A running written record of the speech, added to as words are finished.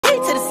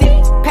to the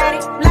city, patty,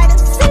 like the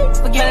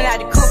city. Forgetting out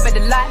the coupe at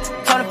the lot.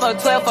 Tony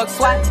fuck 12, fuck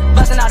SWAT.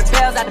 Busting all the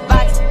bells out the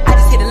box. I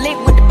just hit a lick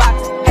with the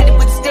box. Had to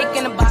put the stick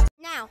in the box.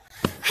 Now,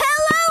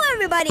 hello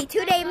everybody.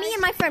 Today, me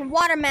and my friend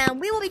Waterman,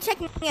 we will be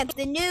checking out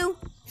the new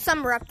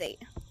summer update.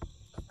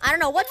 I don't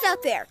know what's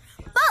out there,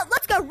 but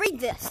let's go read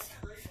this.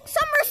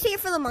 Summer's here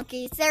for the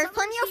monkeys. There's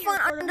plenty of fun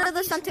under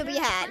the sun to be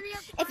had.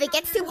 If it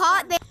gets too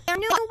hot, there are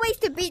new ways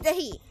to beat the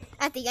heat.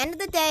 At the end of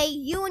the day,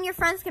 you and your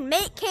friends can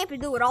make camp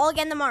and do it all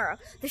again tomorrow.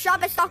 The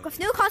shop is stocked with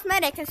new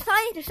cosmetics and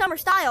styling to summer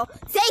style.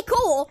 Stay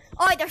cool!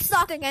 Oh, wait, they're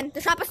stocked again.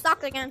 The shop is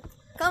stocked again.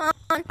 Come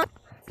on.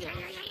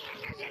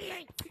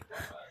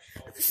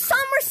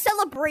 Summer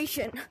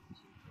celebration.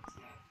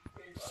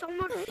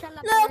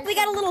 Look, we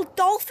got a little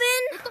dolphin.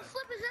 What the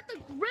flip is that? The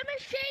Grimace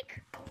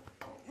shake?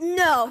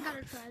 No. I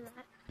gotta try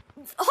that.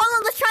 Hold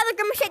on, let's try the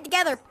Grimace shake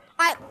together.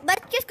 Alright,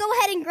 let's just go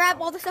ahead and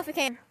grab all the stuff we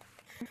can.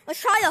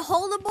 Let's try the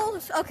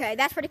holdables. Okay,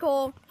 that's pretty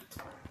cool.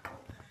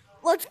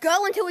 Let's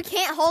go until we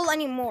can't hold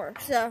anymore.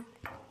 So,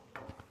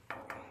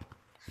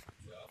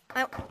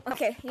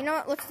 okay, you know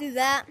what? Let's do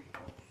that.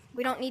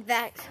 We don't need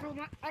that.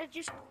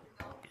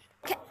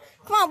 Okay,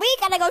 come on, we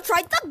gotta go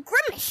try the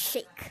Grimace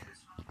shake.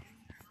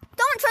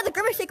 Don't try the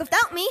Grimace shake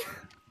without me.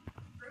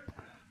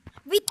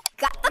 We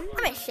got the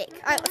Grimace shake.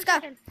 All right, let's go.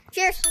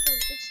 Cheers.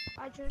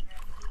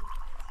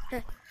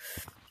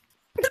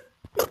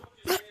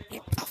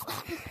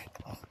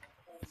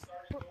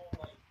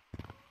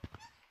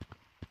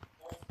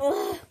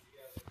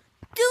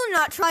 Do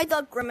not try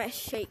the Grimace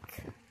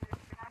shake.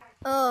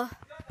 Well,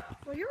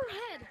 you're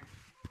ahead.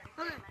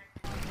 Okay.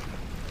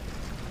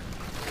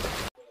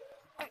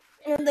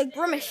 And the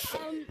Grimace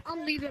shake.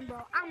 I'm leaving,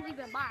 bro. I'm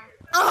leaving.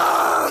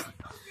 Bye.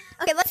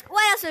 Okay,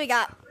 what else do we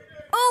got?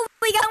 Oh,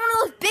 we got one of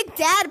those big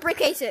dad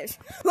briefcases.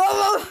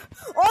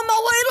 On my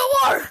way to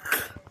work.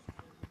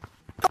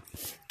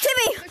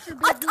 Timmy,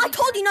 I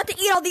told you not to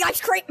eat all the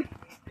ice cream.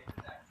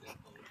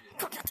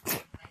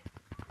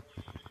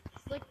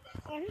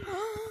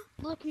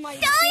 Look, my. Do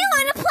you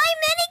want to play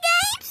mini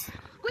games?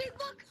 Wait,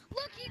 look!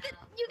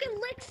 You can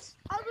lick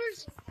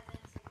others.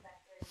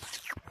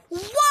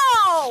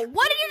 Whoa!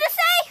 What did you just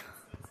say?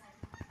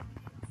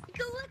 You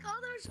can lick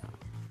others.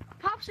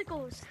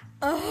 Popsicles.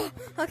 Oh,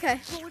 okay.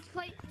 He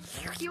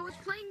was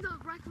playing the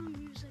raccoon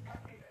music.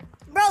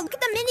 Bro, look at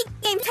the mini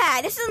game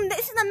tag. This is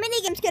the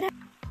mini games kid.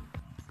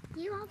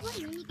 You want to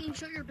play mini game?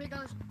 Show your big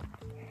ass.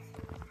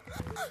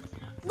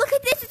 Look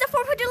at this. It's a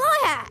 4th of July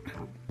hat.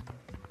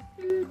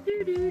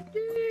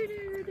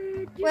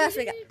 What else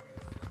we got?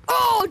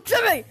 Oh,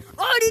 Jimmy!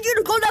 I need you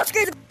to go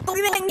downstairs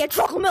and get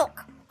chocolate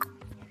milk.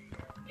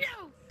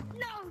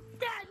 No,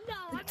 Dad,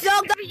 no.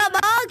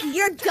 Dog,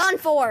 you're done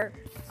for.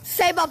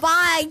 Say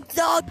bye-bye,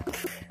 dog.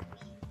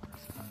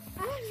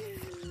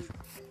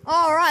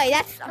 All right,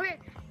 that's. Okay.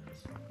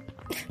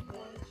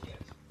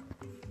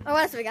 Oh,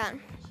 what else we got?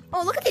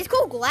 Oh, look at these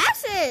cool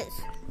glasses.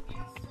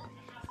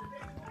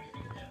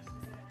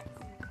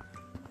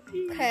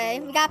 Okay,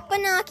 we got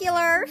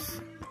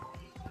binoculars.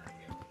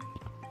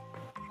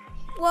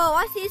 Whoa,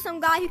 I see some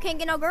guy who can't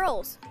get no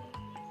girls.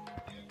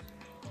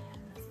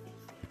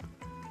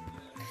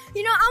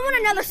 You know, I want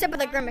another sip of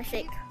the Grimace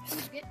shake.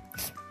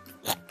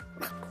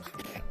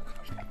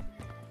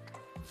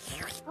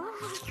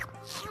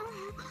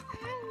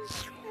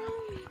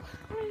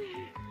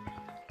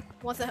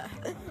 What's that?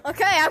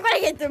 Okay, I'm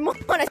gonna get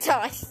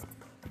demonetized.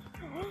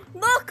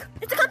 Look,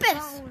 it's a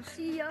compass.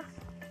 See ya.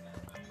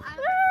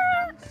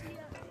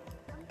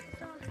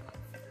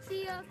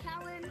 See ya,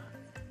 Callan.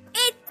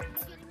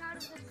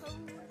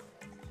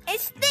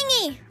 It's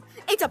thingy.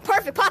 It's a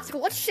perfect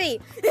popsicle. Let's see.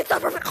 It's a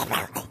perfect.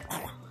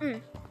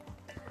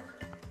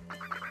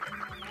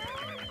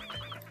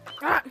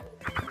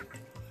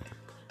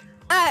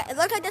 Alright, it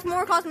looks like there's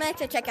more cosmetics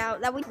to check out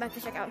that we meant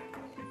to check out.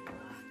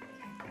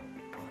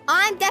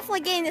 I'm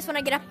definitely getting this when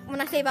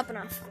I save up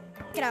enough.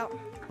 Get out.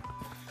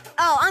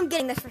 Oh, I'm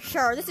getting this for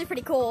sure. This is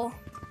pretty cool.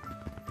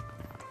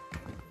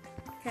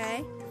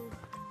 Okay.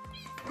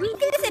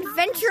 Look at this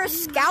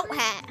adventurous scout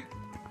hat.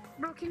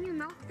 Bro, can you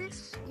melt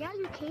this? Yeah,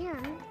 you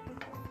can.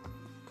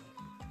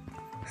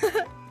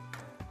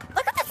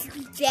 Look at this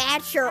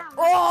dad shirt.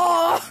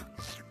 Oh!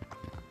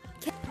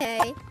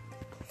 Okay.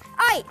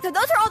 Alright, so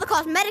those are all the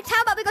cosmetics.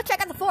 How about we go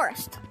check out the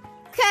forest?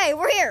 Okay,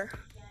 we're here.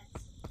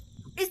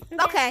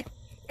 Okay.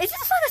 Is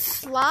this like a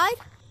slide?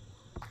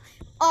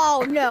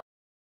 Oh, no.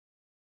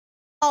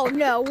 Oh,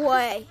 no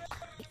way.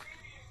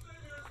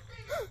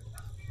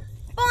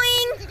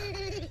 Boing!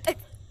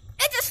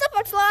 It's a slip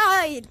and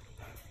slide!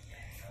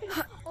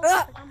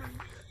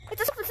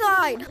 It's a slip and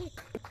slide!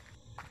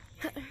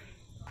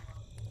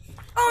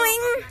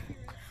 Boing!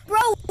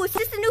 Bro, is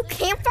this the new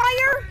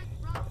campfire?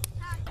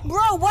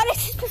 Bro, what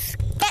is this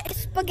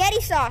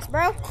spaghetti sauce,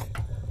 bro?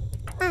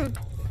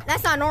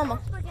 That's not normal.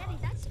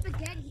 That's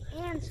spaghetti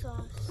and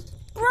sauce.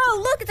 Bro,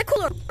 look, it's a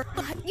cooler.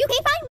 You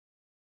can't find.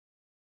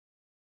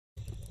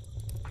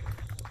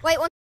 Wait,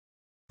 one.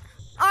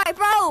 Alright,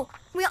 bro.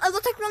 It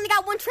looks like we only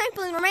got one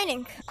trampoline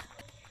remaining.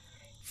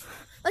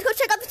 Let's go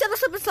check out this other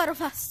slip and slide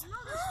fast.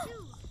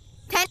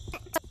 Tent.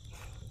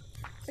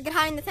 We can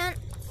hide in the tent.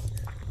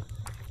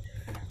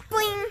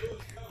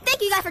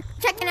 Thank you guys for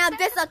checking out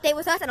this update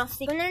with us, and I'll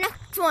see you in the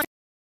next one.